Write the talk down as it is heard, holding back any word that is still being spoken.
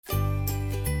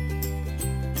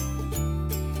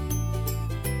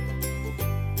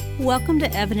Welcome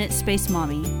to Evidence-Based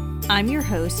Mommy. I'm your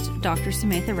host, Dr.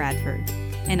 Samantha Radford,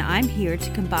 and I'm here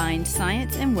to combine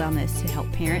science and wellness to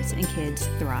help parents and kids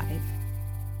thrive.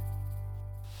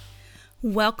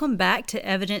 Welcome back to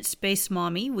Evidence-Based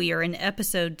Mommy. We are in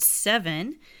episode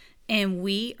 7, and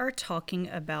we are talking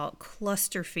about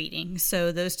cluster feeding.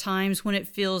 So those times when it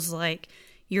feels like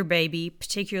your baby,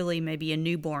 particularly maybe a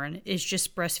newborn, is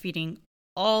just breastfeeding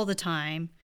all the time,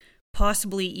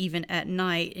 possibly even at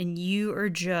night, and you are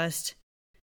just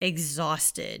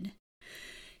exhausted.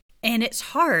 And it's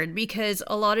hard because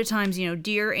a lot of times,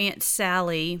 dear Aunt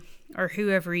Sally or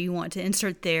whoever you want to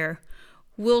insert there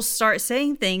will start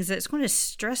saying things that's going to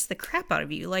stress the crap out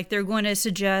of you. Like they're going to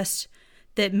suggest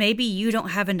that maybe you don't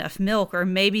have enough milk, or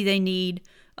maybe they need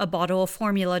a bottle of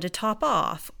formula to top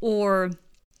off, or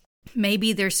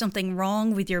maybe there's something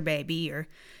wrong with your baby, or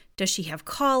does she have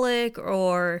colic,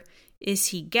 or is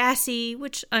he gassy?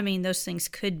 Which, those things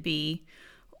could be.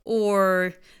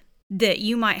 Or that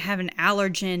you might have an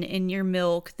allergen in your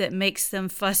milk that makes them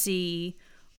fussy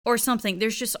or something.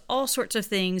 There's just all sorts of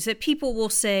things that people will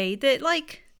say that,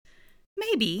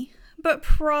 maybe, but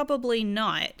probably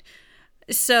not.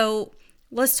 So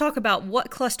let's talk about what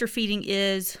cluster feeding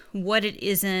is, what it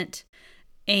isn't,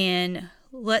 and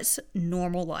let's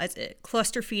normalize it.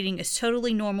 Cluster feeding is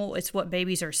totally normal. It's what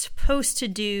babies are supposed to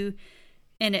do,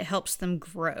 and it helps them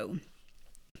grow.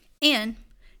 And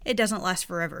it doesn't last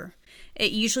forever.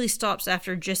 It usually stops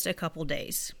after just a couple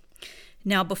days.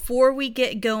 Now, before we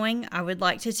get going, I would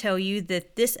like to tell you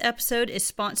that this episode is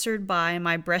sponsored by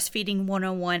my Breastfeeding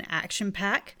 101 Action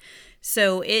Pack.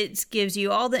 So it gives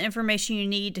you all the information you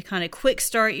need to kind of quick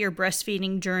start your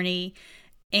breastfeeding journey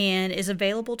and is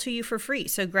available to you for free.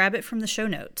 So grab it from the show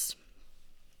notes.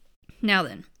 Now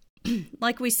then,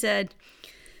 like we said,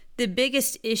 the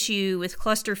biggest issue with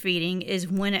cluster feeding is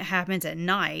when it happens at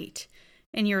night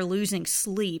and you're losing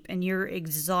sleep and you're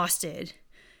exhausted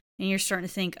and you're starting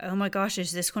to think, oh my gosh,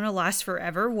 is this going to last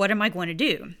forever? What am I going to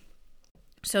do?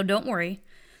 So don't worry.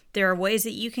 There are ways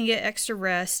that you can get extra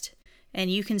rest and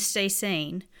you can stay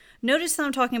sane. Notice that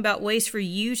I'm talking about ways for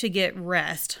you to get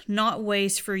rest, not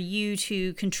ways for you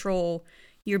to control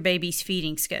your baby's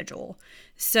feeding schedule.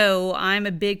 So I'm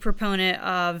a big proponent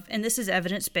of, and this is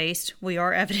evidence-based, we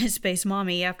are evidence-based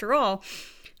mommy after all,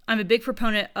 I'm a big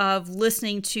proponent of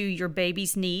listening to your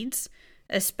baby's needs,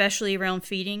 especially around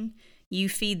feeding. You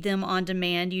feed them on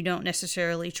demand. You don't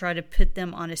necessarily try to put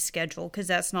them on a schedule because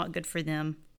that's not good for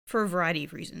them for a variety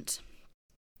of reasons.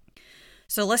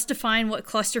 So let's define what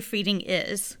cluster feeding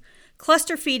is.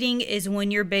 Cluster feeding is when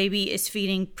your baby is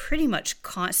feeding pretty much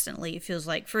constantly, it feels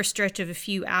like, for a stretch of a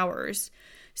few hours.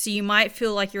 So you might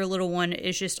feel like your little one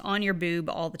is just on your boob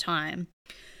all the time.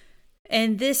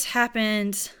 And this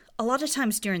happens a lot of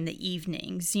times during the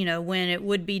evenings, when it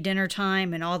would be dinner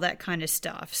time and all that kind of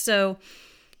stuff. So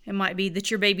it might be that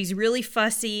your baby's really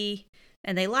fussy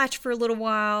and they latch for a little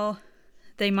while.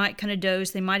 They might kind of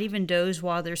doze. They might even doze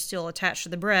while they're still attached to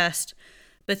the breast.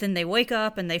 But then they wake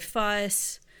up and they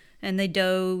fuss and they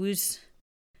doze,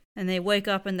 and they wake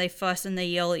up and they fuss and they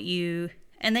yell at you,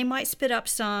 and they might spit up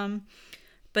some,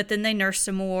 but then they nurse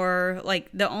some more. Like,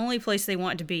 the only place they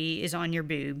want to be is on your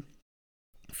boob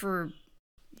for,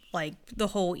 the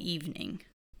whole evening,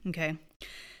 okay?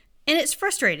 And it's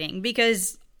frustrating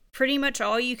because pretty much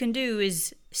all you can do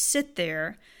is sit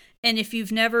there, and if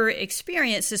you've never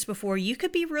experienced this before, you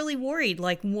could be really worried,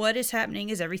 what is happening?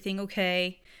 Is everything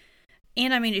okay?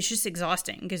 And it's just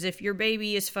exhausting because if your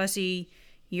baby is fussy,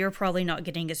 you're probably not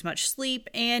getting as much sleep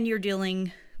and you're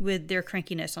dealing with their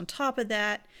crankiness on top of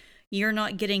that. You're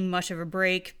not getting much of a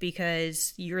break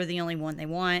because you're the only one they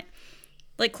want.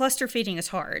 Cluster feeding is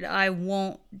hard. I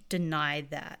won't deny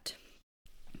that.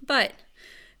 But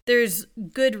there's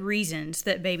good reasons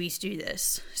that babies do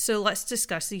this. So let's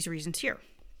discuss these reasons here.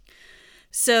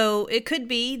 So it could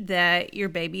be that your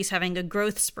baby's having a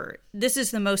growth spurt. This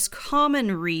is the most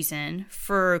common reason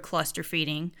for cluster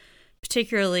feeding,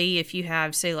 particularly if you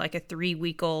have, say, a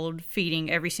 3-week-old feeding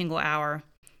every single hour.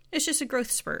 It's just a growth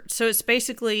spurt. So it's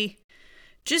basically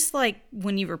just like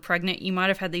when you were pregnant, you might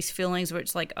have had these feelings where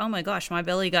it's oh my gosh, my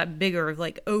belly got bigger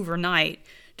overnight,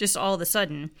 just all of a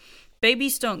sudden.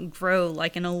 Babies don't grow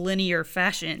in a linear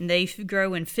fashion. They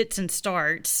grow in fits and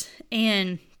starts,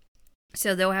 and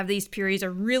so they'll have these periods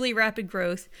of really rapid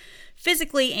growth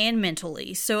physically and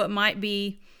mentally. So it might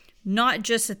be not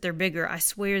just that they're bigger. I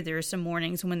swear there are some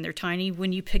mornings when they're tiny,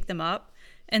 when you pick them up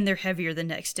and they're heavier the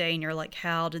next day and you're like,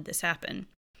 how did this happen?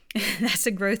 That's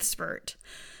a growth spurt.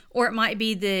 Or it might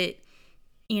be that,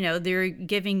 they're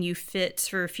giving you fits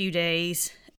for a few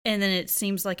days and then it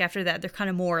seems like after that they're kind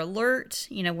of more alert,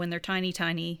 when they're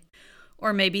tiny.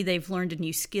 Or maybe they've learned a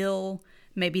new skill.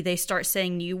 Maybe they start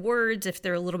saying new words if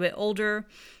they're a little bit older.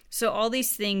 So all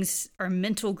these things are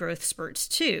mental growth spurts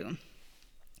too.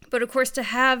 But of course, to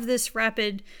have this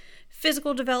rapid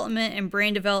physical development and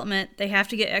brain development, they have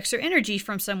to get extra energy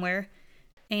from somewhere.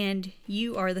 And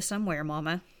you are the somewhere,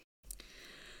 mama.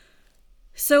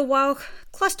 So while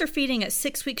cluster feeding at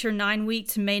 6 weeks or 9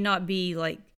 weeks may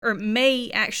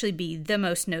actually be the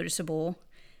most noticeable,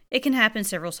 it can happen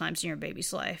several times in your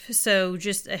baby's life. So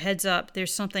just a heads up,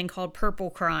 there's something called purple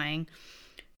crying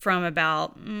from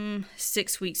about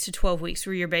 6 weeks to 12 weeks,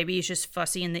 where your baby is just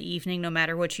fussy in the evening no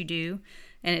matter what you do.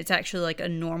 And it's actually like a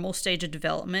normal stage of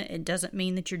development. It doesn't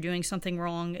mean that you're doing something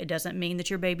wrong. It doesn't mean that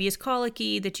your baby is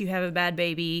colicky, that you have a bad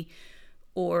baby,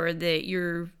 or that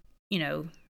you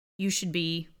should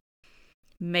be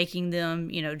making them,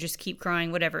 just keep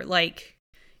crying, whatever. Like,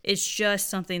 it's just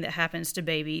something that happens to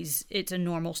babies. It's a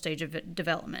normal stage of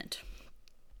development.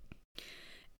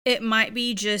 It might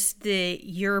be just that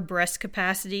your breast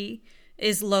capacity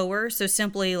is lower. So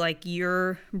simply like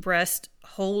your breast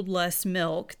hold less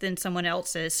milk than someone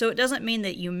else's. So it doesn't mean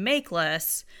that you make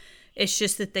less. It's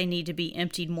just that they need to be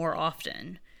emptied more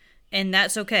often. And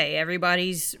that's okay.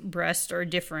 Everybody's breasts are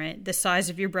different. The size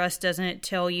of your breast doesn't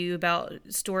tell you about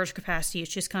storage capacity.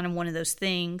 It's just kind of one of those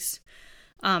things.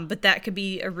 But that could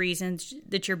be a reason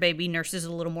that your baby nurses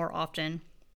a little more often.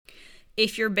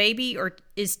 If your baby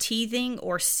is teething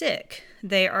or sick,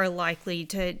 they are likely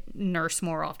to nurse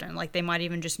more often. Like they might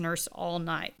even just nurse all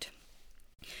night.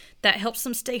 That helps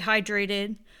them stay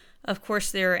hydrated. Of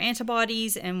course, there are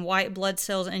antibodies and white blood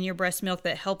cells in your breast milk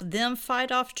that help them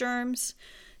fight off germs.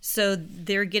 So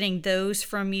they're getting those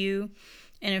from you.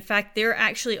 And in fact, they're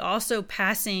actually also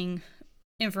passing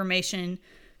information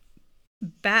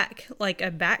back, like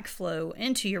a backflow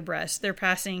into your breast. They're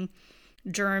passing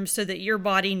germs so that your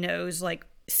body knows like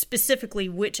specifically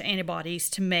which antibodies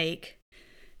to make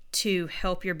to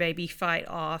help your baby fight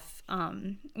off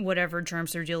whatever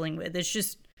germs they're dealing with. It's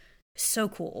just so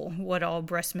cool what all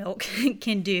breast milk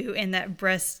can do in that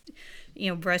breast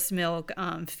milk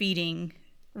feeding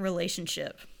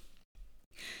relationship.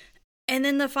 And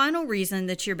then the final reason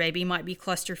that your baby might be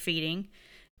cluster feeding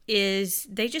is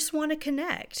they just want to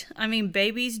connect. I mean,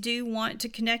 babies do want to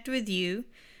connect with you.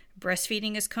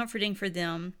 Breastfeeding is comforting for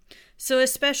them. So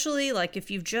especially like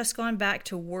if you've just gone back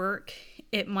to work,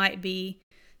 it might be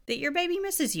that your baby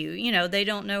misses you. They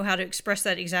don't know how to express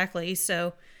that exactly.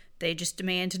 So they just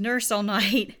demand to nurse all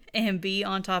night and be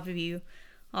on top of you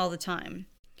all the time.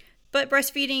 But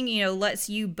breastfeeding, lets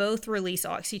you both release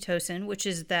oxytocin, which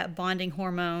is that bonding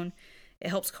hormone. It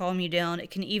helps calm you down.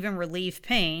 It can even relieve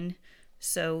pain.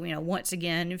 So, once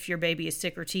again, if your baby is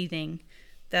sick or teething,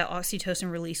 that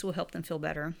oxytocin release will help them feel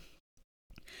better.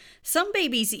 Some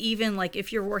babies, even like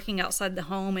if you're working outside the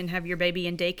home and have your baby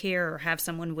in daycare or have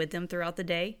someone with them throughout the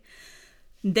day,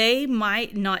 they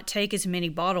might not take as many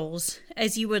bottles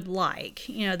as you would like.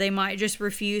 They might just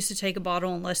refuse to take a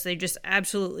bottle unless they just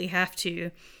absolutely have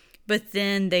to. But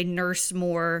then they nurse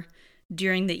more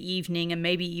during the evening and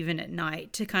maybe even at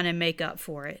night to kind of make up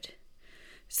for it.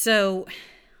 So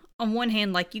on one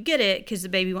hand, like, you get it because the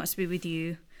baby wants to be with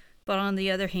you. But on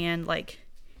the other hand, like,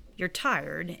 you're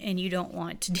tired and you don't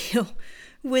want to deal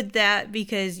with that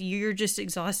because you're just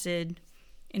exhausted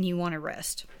and you want to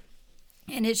rest.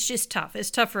 And it's just tough.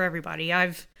 It's tough for everybody.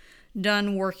 I've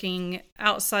done working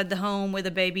outside the home with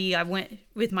a baby. I went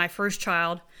with my first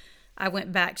child. I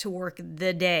went back to work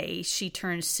the day she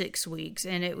turned 6 weeks,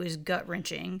 and it was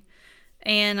gut-wrenching.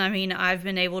 And I mean, I've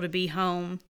been able to be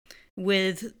home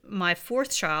with my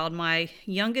fourth child, my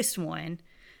youngest one.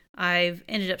 I've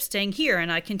ended up staying here,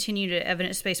 and I continue to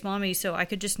evidence-based mommy, so I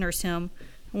could just nurse him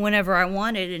whenever I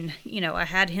wanted. And, I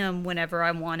had him whenever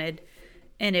I wanted,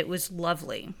 and it was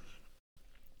lovely.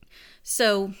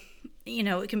 So,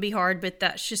 it can be hard, but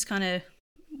that's just kind of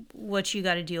what you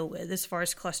got to deal with as far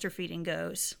as cluster feeding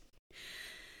goes.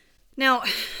 Now,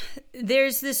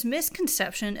 there's this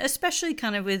misconception, especially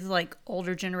kind of with like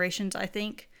older generations, I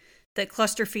think, that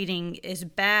cluster feeding is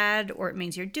bad, or it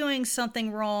means you're doing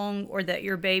something wrong, or that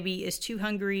your baby is too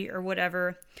hungry or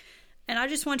whatever. And I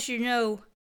just want you to know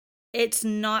it's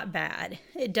not bad.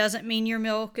 It doesn't mean your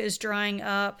milk is drying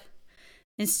up.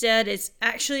 Instead, it's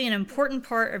actually an important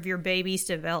part of your baby's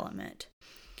development.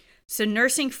 So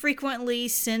nursing frequently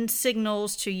sends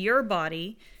signals to your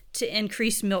body to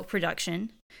increase milk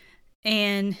production.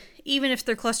 And even if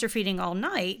they're cluster feeding all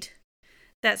night,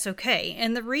 that's okay.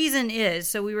 And the reason is,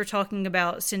 so we were talking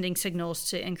about sending signals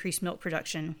to increase milk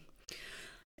production.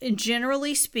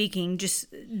 Generally speaking, just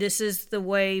this is the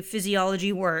way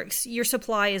physiology works. Your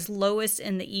supply is lowest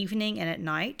in the evening and at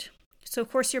night. So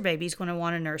of course your baby's going to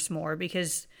want to nurse more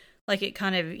because like it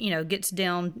kind of, gets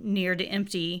down near to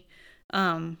empty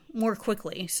more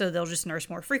quickly. So they'll just nurse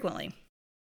more frequently.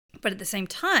 But at the same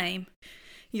time,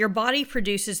 your body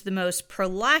produces the most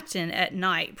prolactin at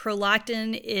night.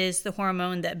 Prolactin is the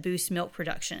hormone that boosts milk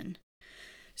production.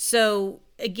 So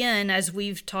again, as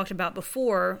we've talked about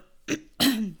before,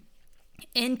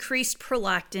 increased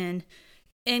prolactin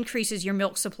increases your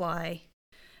milk supply.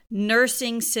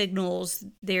 Nursing signals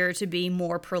there to be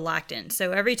more prolactin.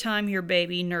 So every time your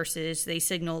baby nurses, they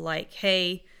signal like,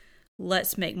 hey,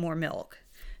 let's make more milk.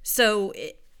 So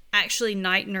actually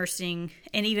night nursing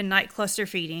and even night cluster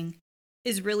feeding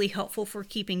is really helpful for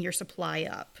keeping your supply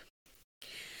up.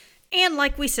 And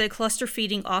like we said, cluster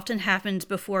feeding often happens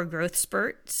before a growth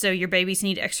spurt. So your babies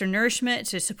need extra nourishment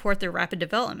to support their rapid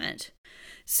development.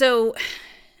 So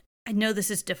I know this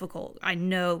is difficult. I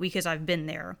know because I've been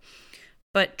there.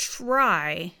 But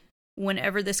try,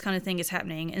 whenever this kind of thing is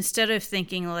happening, instead of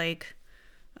thinking like,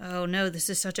 oh no, this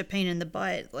is such a pain in the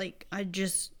butt, like I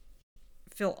just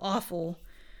feel awful,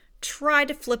 try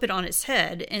to flip it on its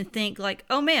head and think like,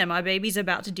 oh man, my baby's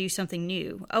about to do something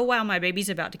new. Oh wow, my baby's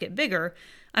about to get bigger.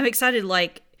 I'm excited,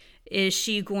 like, is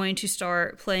she going to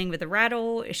start playing with a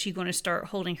rattle? Is she going to start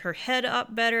holding her head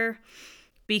up better?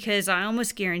 Because I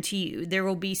almost guarantee you there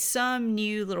will be some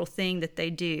new little thing that they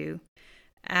do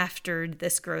after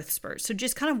this growth spurt. So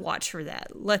just kind of watch for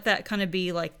that. Let that kind of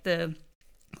be like the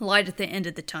light at the end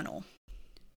of the tunnel.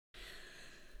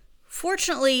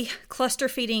 Fortunately, cluster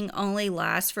feeding only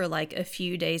lasts for like a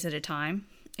few days at a time.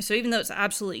 So even though it's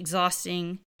absolutely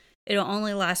exhausting, it'll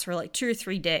only last for like 2 or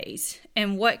 3 days.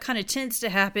 And what kind of tends to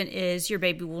happen is your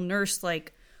baby will nurse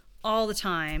like all the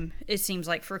time, it seems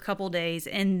like, for a couple days.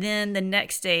 And then the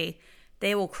next day,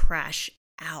 they will crash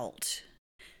out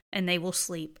and they will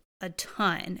sleep a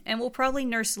ton and will probably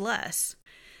nurse less.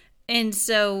 And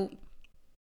so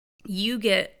you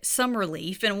get some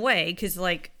relief in a way because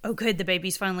like, oh good, the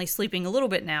baby's finally sleeping a little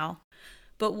bit now.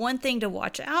 But one thing to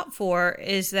watch out for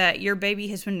is that your baby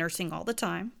has been nursing all the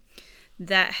time.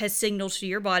 That has signaled to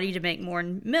your body to make more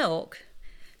milk.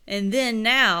 And then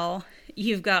now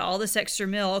you've got all this extra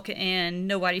milk and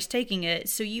nobody's taking it.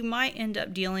 So you might end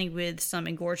up dealing with some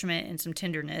engorgement and some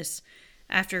tenderness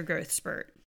after a growth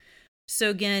spurt. So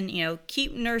again,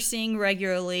 keep nursing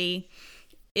regularly.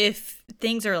 If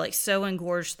things are like so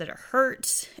engorged that it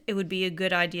hurts, it would be a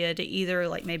good idea to either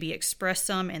like maybe express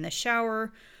some in the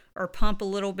shower or pump a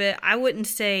little bit. I wouldn't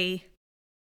say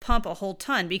pump a whole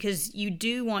ton because you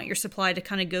do want your supply to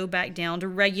kind of go back down to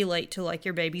regulate to like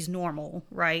your baby's normal,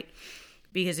 right?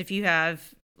 Because if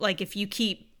you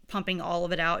keep pumping all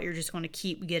of it out, you're just going to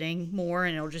keep getting more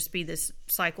and it'll just be this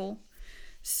cycle.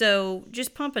 So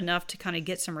just pump enough to kind of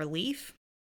get some relief.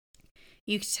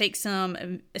 You can take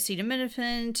some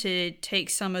acetaminophen to take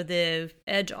some of the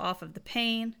edge off of the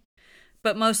pain,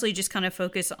 but mostly just kind of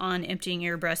focus on emptying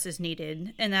your breast as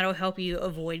needed, and that'll help you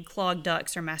avoid clogged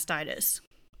ducts or mastitis.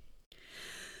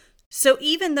 So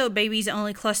even though babies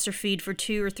only cluster feed for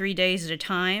 2 or 3 days at a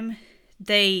time,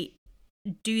 they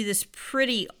do this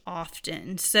pretty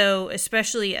often. So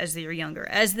especially as they're younger.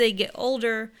 As they get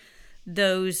older,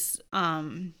 those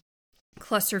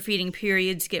cluster feeding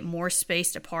periods get more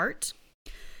spaced apart.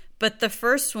 But the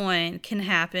first one can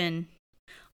happen,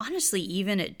 honestly,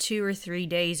 even at 2 or 3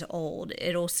 days old.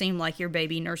 It'll seem like your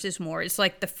baby nurses more. It's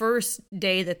like the first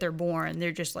day that they're born,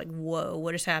 they're just like, whoa,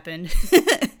 what has happened?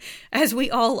 As we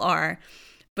all are.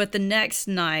 But the next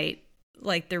night,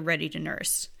 like, they're ready to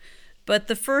nurse. But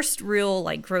the first real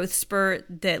like growth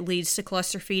spurt that leads to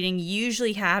cluster feeding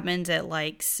usually happens at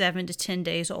like 7 to 10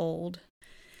 days old.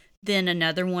 Then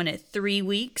another one at 3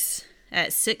 weeks,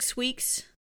 at 6 weeks,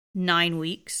 9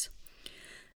 weeks.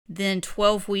 Then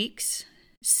 12 weeks,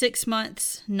 6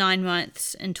 months, 9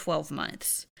 months, and 12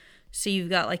 months. So you've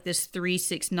got like this 3,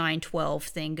 6, 9, 12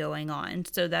 thing going on.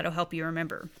 So that'll help you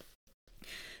remember.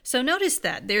 So notice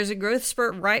that there's a growth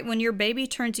spurt right when your baby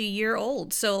turns a year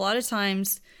old. So a lot of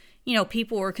times,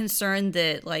 people are concerned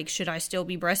that, like, should I still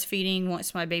be breastfeeding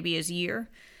once my baby is a year?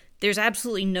 There's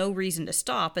absolutely no reason to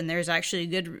stop, and there's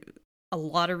actually a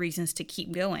lot of reasons to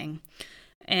keep going.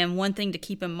 And one thing to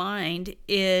keep in mind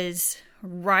is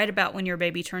right about when your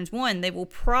baby turns 1, they will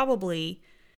probably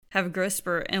have a growth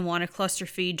spurt and want to cluster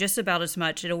feed just about as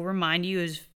much. It'll remind you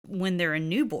as when they're a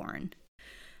newborn.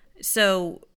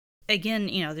 So again,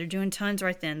 they're doing tons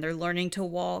right then. They're learning to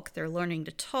walk, they're learning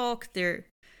to talk, they're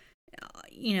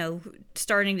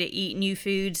starting to eat new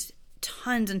foods,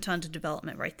 tons and tons of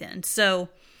development right then. So,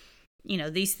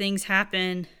 these things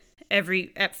happen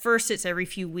at first it's every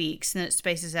few weeks, then it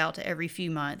spaces out to every few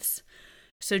months.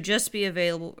 So just be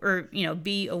available or,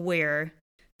 be aware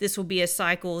this will be a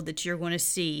cycle that you're going to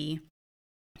see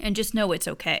and just know it's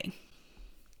okay.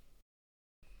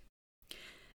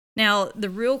 Now, the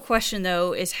real question,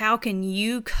 though, is how can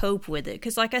you cope with it?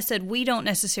 Because like I said, we don't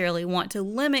necessarily want to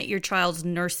limit your child's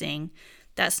nursing.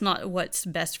 That's not what's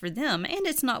best for them, and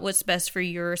it's not what's best for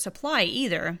your supply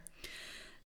either.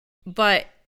 But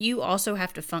you also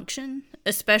have to function,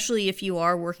 especially if you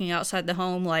are working outside the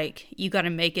home, like you got to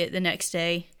make it the next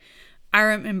day. I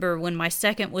remember when my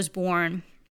second was born,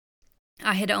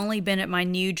 I had only been at my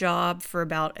new job for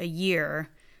about a year.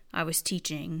 I was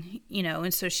teaching,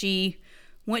 and so she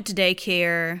went to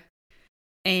daycare,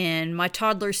 and my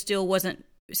toddler still wasn't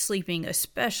sleeping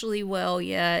especially well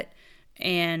yet.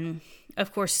 And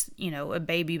of course, a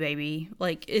baby,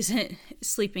 like, isn't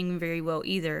sleeping very well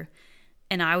either.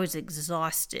 And I was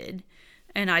exhausted.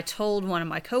 And I told one of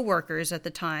my coworkers at the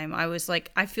time, I was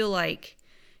like, I feel like,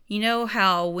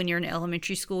 how when you're in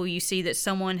elementary school, you see that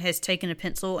someone has taken a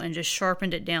pencil and just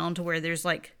sharpened it down to where there's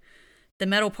like the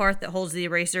metal part that holds the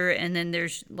eraser, and then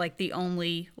there's like the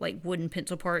only like wooden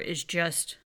pencil part is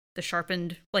just the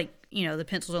sharpened, like, the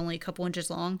pencil's only a couple inches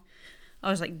long. I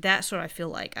was like, that's what I feel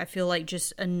like. I feel like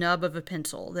just a nub of a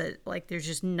pencil that like there's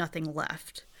just nothing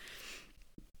left.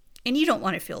 And you don't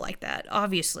want to feel like that.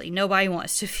 Obviously, nobody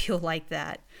wants to feel like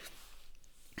that.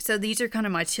 So these are kind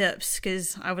of my tips,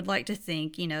 because I would like to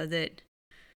think, that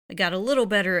I got a little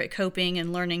better at coping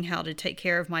and learning how to take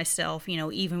care of myself,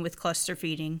 even with cluster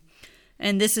feeding.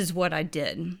 And this is what I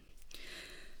did.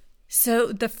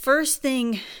 So the first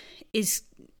thing is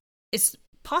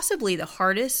possibly the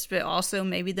hardest, but also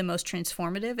maybe the most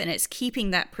transformative, and it's keeping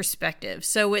that perspective.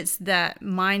 So it's that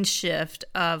mind shift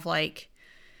of like,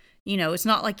 it's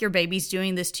not like your baby's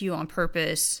doing this to you on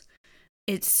purpose.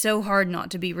 It's so hard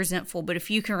not to be resentful. But if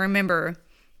you can remember,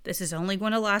 this is only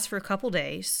going to last for a couple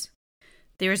days.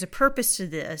 There's a purpose to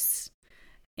this.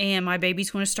 And my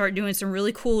baby's going to start doing some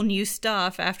really cool new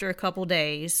stuff after a couple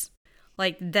days.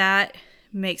 Like, that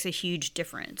makes a huge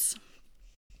difference.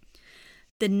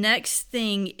 The next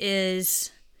thing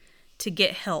is to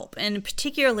get help. And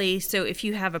particularly, so if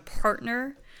you have a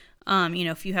partner,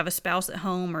 if you have a spouse at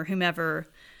home or whomever,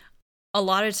 a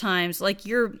lot of times, like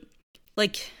you're,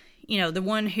 like, the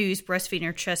one who's breastfeeding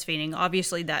or chest feeding,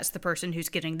 obviously that's the person who's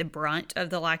getting the brunt of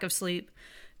the lack of sleep.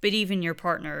 But even your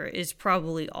partner is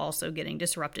probably also getting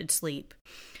disrupted sleep.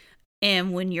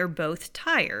 And when you're both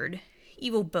tired,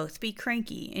 you will both be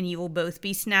cranky and you will both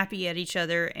be snappy at each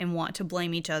other and want to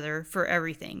blame each other for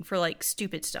everything, for like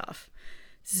stupid stuff.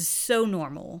 This is so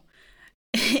normal.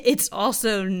 It's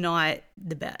also not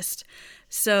the best.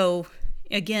 So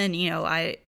again,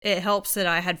 it helps that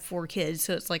I had 4 kids.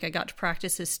 So it's like I got to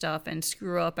practice this stuff and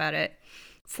screw up at it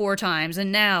 4 times.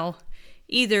 And now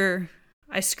either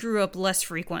I screw up less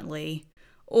frequently,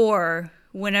 or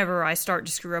whenever I start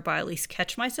to screw up, I at least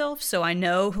catch myself. So I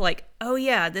know, like, oh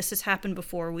yeah, this has happened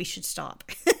before. We should stop.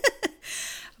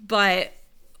 But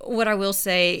what I will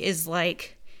say is,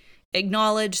 like,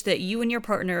 acknowledge that you and your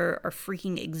partner are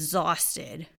freaking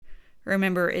exhausted.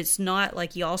 Remember, it's not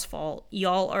like y'all's fault.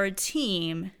 Y'all are a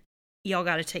team. Y'all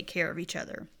got to take care of each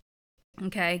other.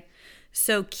 Okay?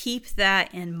 So keep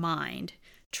that in mind.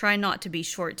 Try not to be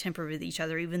short-tempered with each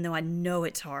other, even though I know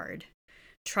it's hard.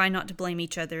 Try not to blame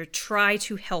each other. Try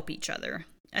to help each other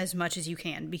as much as you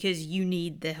can, because you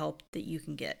need the help that you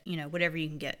can get, whatever you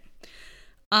can get.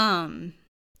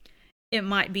 It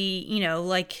might be,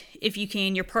 like, if you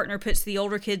can, your partner puts the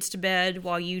older kids to bed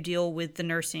while you deal with the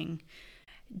nursing.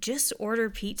 Just order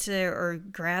pizza or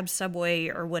grab Subway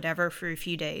or whatever for a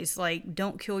few days. Like,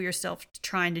 don't kill yourself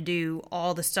trying to do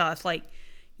all the stuff. Like,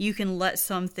 you can let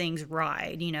some things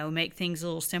ride, make things a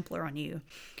little simpler on you.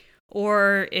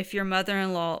 Or if your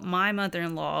my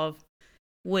mother-in-law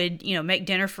would, make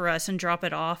dinner for us and drop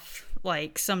it off,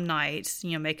 like, some nights,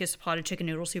 make us a pot of chicken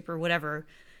noodle soup or whatever.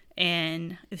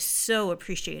 And it was so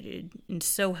appreciated and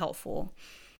so helpful.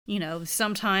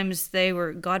 Sometimes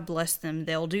God bless them,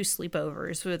 they'll do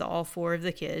sleepovers with all 4 of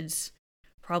the kids,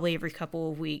 probably every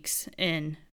couple of weeks.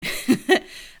 And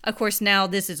of course, now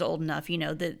this is old enough,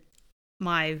 that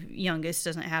my youngest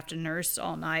doesn't have to nurse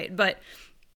all night. But,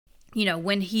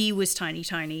 when he was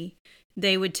tiny,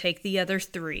 they would take the other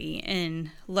 3 and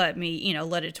let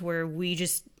it to where we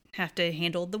just have to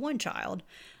handle the one child.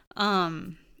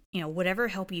 Whatever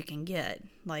help you can get,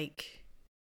 like,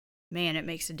 man, it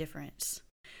makes a difference.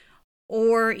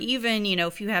 Or even,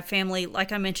 if you have family,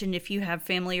 like I mentioned, if you have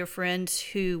family or friends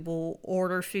who will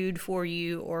order food for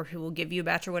you or who will give you a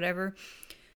batch or whatever,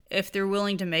 if they're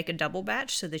willing to make a double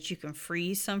batch so that you can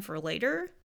freeze some for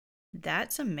later,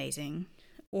 that's amazing.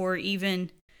 Or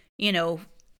even,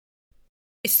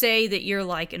 say that you're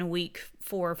like in a week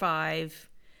 4 or 5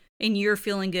 and you're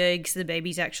feeling good because the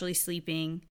baby's actually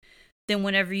sleeping, then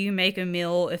whenever you make a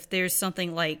meal, if there's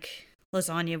something like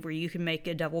lasagna where you can make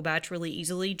a double batch really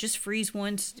easily, just freeze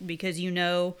once, because you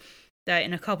know that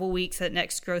in a couple weeks that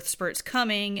next growth spurt's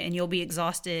coming and you'll be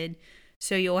exhausted,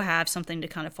 so you'll have something to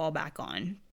kind of fall back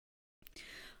on.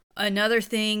 Another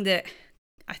thing that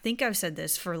I think I've said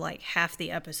this for like half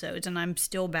the episodes, and I'm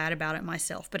still bad about it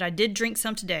myself, but I did drink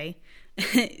some today,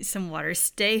 some water.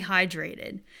 Stay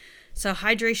hydrated. So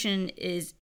hydration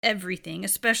is everything,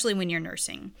 especially when you're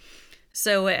nursing.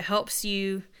 So it helps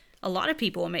you. A lot of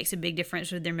people, it makes a big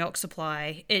difference with their milk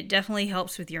supply. It definitely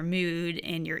helps with your mood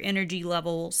and your energy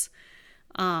levels.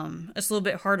 It's a little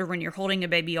bit harder when you're holding a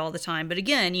baby all the time. But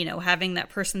again, having that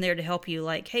person there to help you,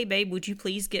 like, hey, babe, would you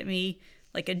please get me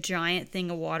like a giant thing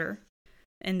of water?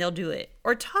 And they'll do it.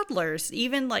 Or toddlers,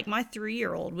 even like my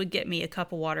 3-year-old would get me a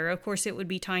cup of water. Of course, it would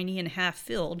be tiny and half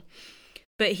filled.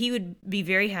 But he would be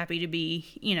very happy to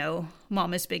be,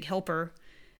 mama's big helper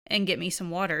and get me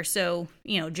some water. So,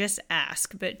 just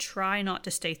ask, but try not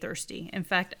to stay thirsty. In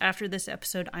fact, after this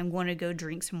episode, I'm going to go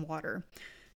drink some water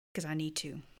because I need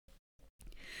to.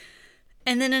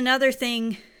 And then another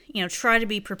thing, try to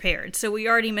be prepared. So we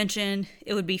already mentioned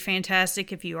it would be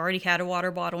fantastic if you already had a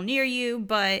water bottle near you,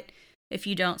 but if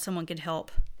you don't, someone could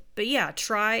help. But yeah,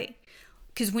 try,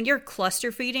 because when you're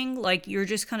cluster feeding, like you're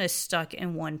just kind of stuck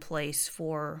in one place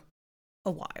for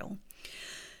a while.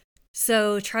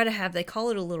 So try to have, they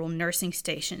call it a little nursing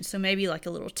station. So maybe like a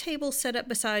little table set up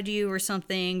beside you or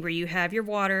something where you have your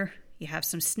water, you have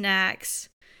some snacks,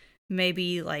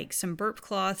 maybe like some burp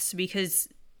cloths, because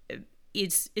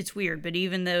it's weird. But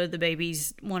even though the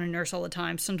babies want to nurse all the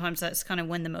time, sometimes that's kind of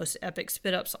when the most epic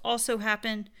spit ups also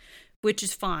happen, which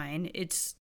is fine.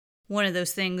 It's one of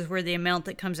those things where the amount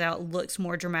that comes out looks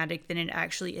more dramatic than it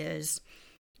actually is.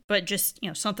 But just,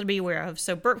 something to be aware of.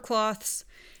 So burp cloths,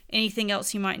 anything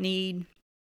else you might need,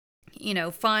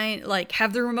 find, like,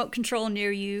 have the remote control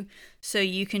near you so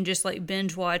you can just like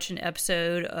binge watch an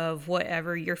episode of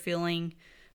whatever you're feeling.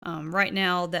 Right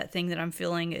now, that thing that I'm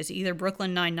feeling is either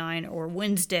Brooklyn Nine-Nine or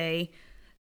Wednesday.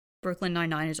 Brooklyn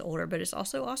Nine-Nine is older, but it's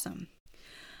also awesome.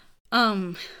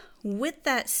 With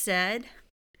that said,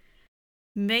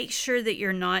 make sure that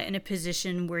you're not in a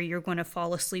position where you're going to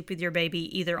fall asleep with your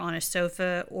baby either on a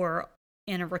sofa or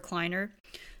in a recliner.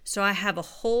 So I have a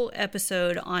whole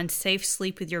episode on safe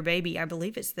sleep with your baby. I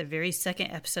believe it's the very second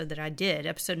episode that I did,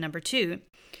 episode number 2.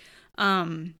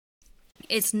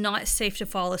 It's not safe to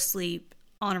fall asleep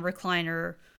on a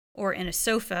recliner or in a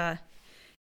sofa.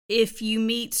 If you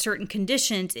meet certain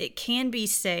conditions, it can be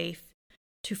safe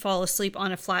to fall asleep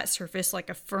on a flat surface like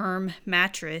a firm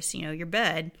mattress, your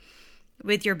bed,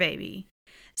 with your baby.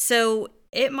 So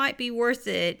it might be worth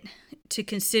it to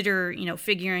consider,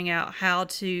 figuring out how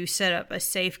to set up a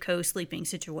safe co-sleeping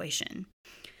situation.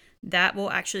 That will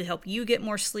actually help you get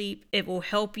more sleep. It will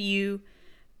help you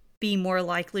be more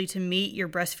likely to meet your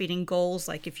breastfeeding goals,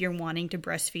 like if you're wanting to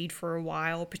breastfeed for a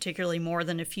while, particularly more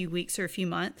than a few weeks or a few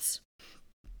months.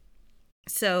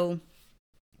 So,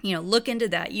 look into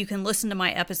that. You can listen to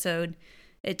my episode.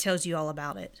 It tells you all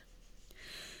about it.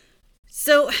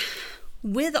 So,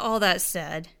 with all that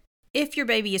said, if your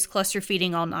baby is cluster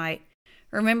feeding all night,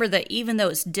 remember that even though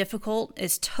it's difficult,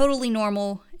 it's totally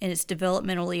normal and it's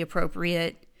developmentally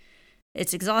appropriate.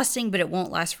 It's exhausting, but it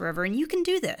won't last forever, and you can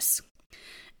do this.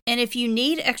 And if you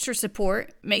need extra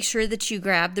support, make sure that you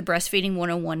grab the Breastfeeding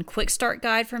 101 Quick Start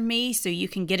Guide from me so you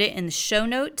can get it in the show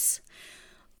notes.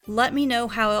 Let me know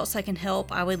how else I can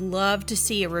help. I would love to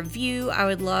see a review. I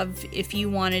would love if you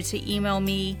wanted to email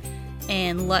me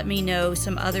and let me know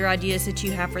some other ideas that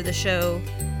you have for the show.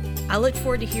 I look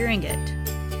forward to hearing it.